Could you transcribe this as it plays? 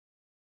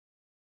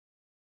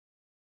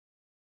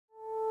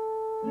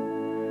If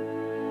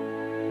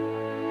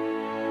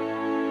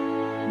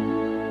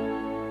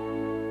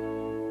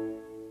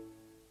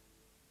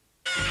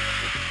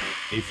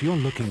you're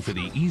looking for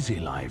the easy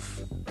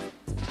life,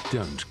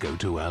 don't go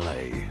to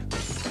LA.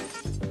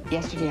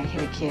 Yesterday I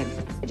hit a kid.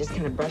 I just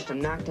kind of brushed him,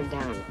 knocked him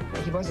down.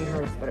 He wasn't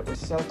hurt, but it was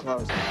so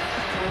close.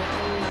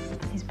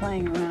 He's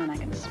playing around. I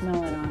can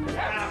smell it on him.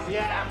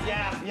 Yeah.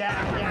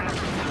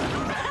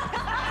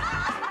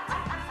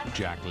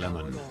 Jack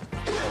Lemmon.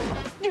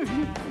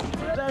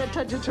 That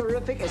touch is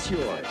terrific. It's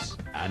yours.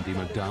 Andy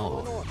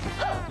McDowell.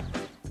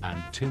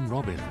 And Tim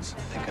Robbins.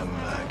 I think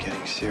I'm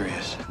getting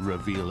serious.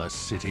 Reveal a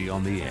city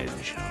on the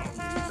edge.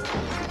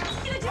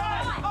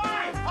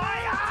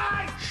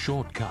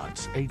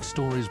 Shortcuts, 8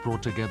 stories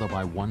brought together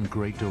by one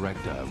great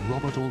director,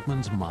 Robert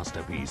Altman's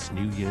masterpiece,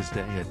 New Year's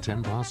Day at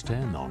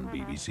 10:10 on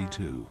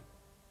BBC2.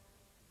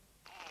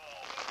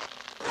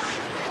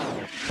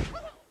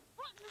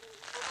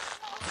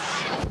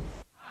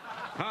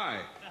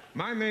 Hi,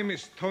 my name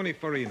is Tony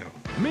Farino.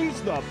 Meet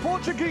the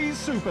Portuguese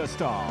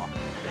superstar.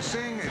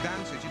 Sing,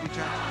 dance,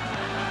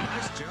 chitty-chat.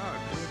 Nice job.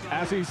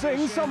 As he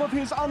sings some of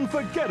his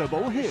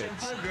unforgettable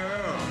hits.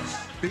 Girls,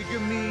 bigger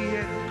me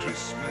at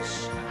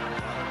Christmas.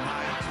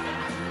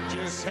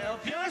 Just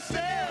help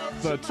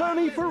yourself. The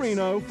Tony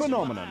Farino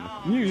Phenomenon.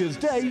 New Year's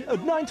Day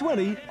at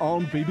 9:20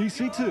 on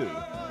BBC2.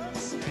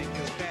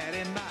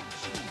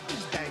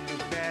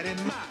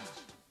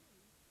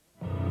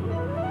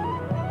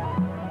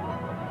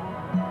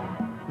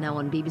 Now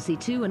on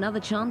BBC2, another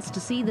chance to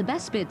see the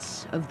best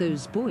bits of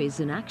those boys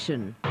in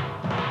action.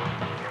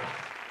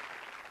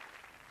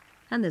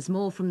 And there's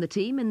more from the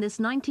team in this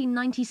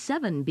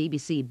 1997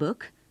 BBC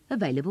book,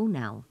 available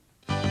now.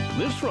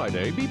 This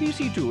Friday,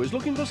 BBC2 is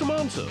looking for some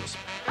answers.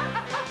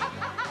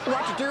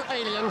 What do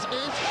aliens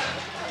eat?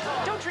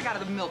 Don't drink out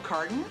of the milk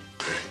carton.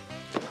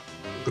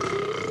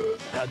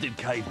 How did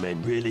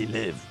cavemen really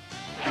live?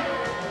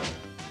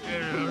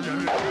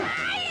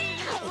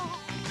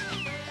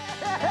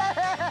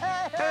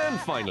 And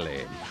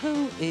finally,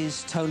 who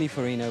is Tony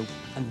Farino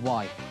and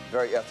why?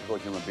 Very ethical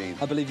human being.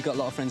 I believe you've got a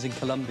lot of friends in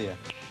Colombia.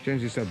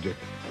 Change the subject.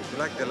 You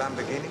like the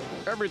Lamborghini?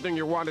 everything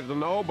you wanted to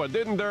know but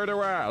didn't dare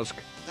to ask.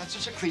 That's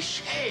such a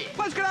cliche.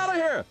 Let's get out of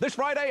here! This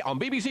Friday on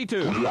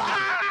BBC2.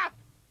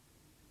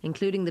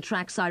 Including the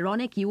tracks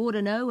Ironic, You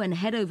Oughta Know and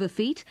Head Over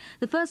Feet,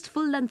 the first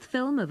full-length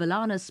film of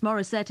Alanis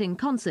Morissette in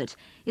concert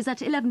is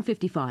at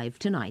 11:55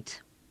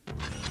 tonight.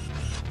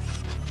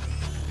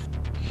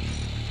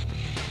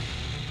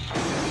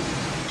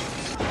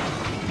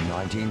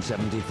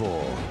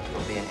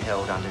 You're being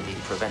held under the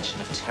Prevention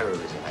of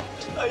Terrorism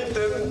Act. I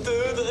didn't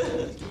do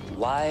that.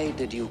 Why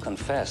did you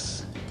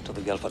confess to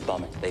the Guildford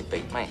bombing? They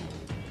beat me,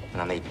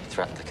 and I made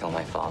threat to kill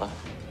my father.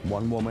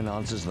 One woman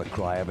answers the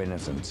cry of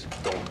innocence.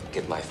 Don't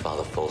give my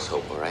father false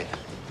hope, all right?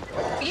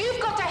 You've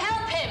got to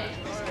help him!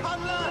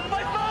 Conrad,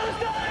 my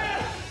father's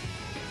dying!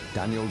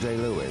 Daniel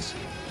Day-Lewis.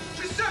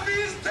 Giuseppe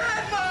is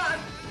dead, man!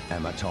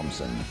 Emma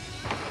Thompson.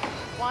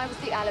 Why was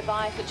the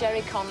alibi for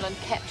Jerry Conlon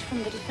kept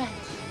from the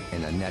defense?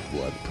 In a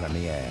network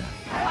premiere.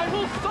 I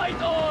will fight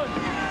on! In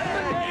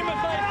the name of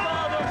my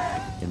father!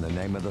 In the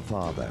Name of the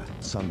Father,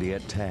 Sunday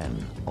at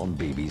 10 on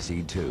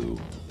BBC2.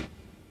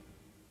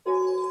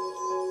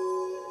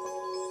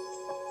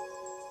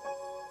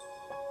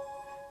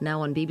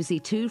 Now on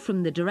BBC2,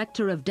 from the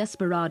director of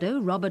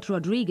Desperado, Robert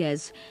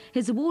Rodriguez,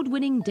 his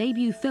award-winning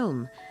debut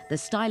film, the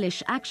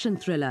stylish action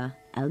thriller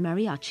El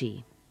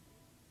Mariachi.